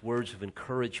these words of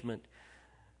encouragement.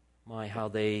 My, how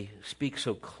they speak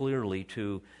so clearly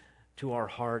to our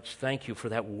hearts. Thank you for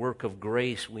that work of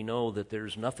grace. We know that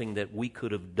there's nothing that we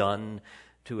could have done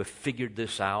to have figured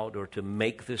this out or to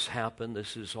make this happen.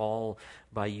 This is all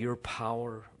by your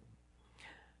power.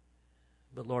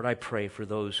 But Lord, I pray for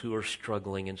those who are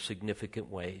struggling in significant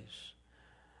ways.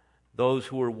 Those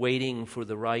who are waiting for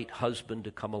the right husband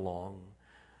to come along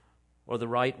or the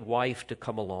right wife to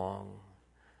come along.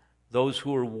 Those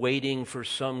who are waiting for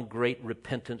some great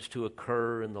repentance to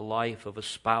occur in the life of a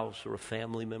spouse or a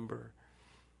family member.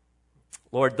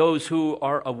 Lord, those who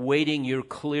are awaiting your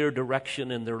clear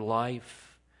direction in their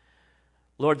life.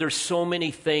 Lord, there's so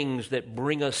many things that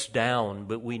bring us down,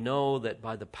 but we know that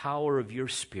by the power of your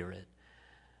Spirit,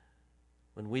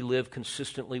 when we live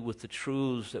consistently with the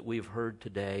truths that we've heard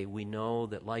today, we know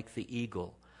that like the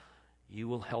eagle, you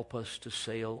will help us to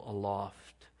sail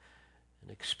aloft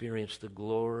and experience the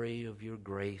glory of your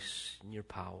grace and your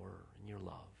power and your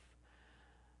love.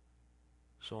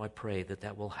 So I pray that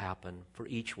that will happen for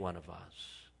each one of us,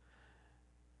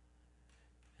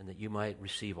 and that you might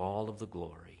receive all of the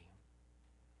glory.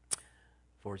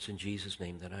 For it's in Jesus'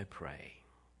 name that I pray.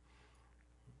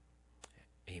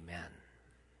 Amen.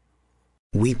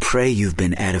 We pray you've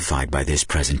been edified by this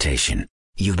presentation.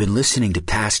 You've been listening to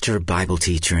pastor, Bible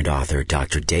teacher, and author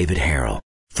Dr. David Harrell.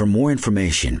 For more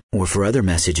information or for other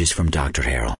messages from Dr.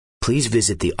 Harrell, please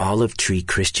visit the Olive Tree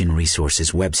Christian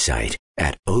Resources website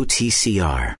at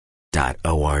otcr.org.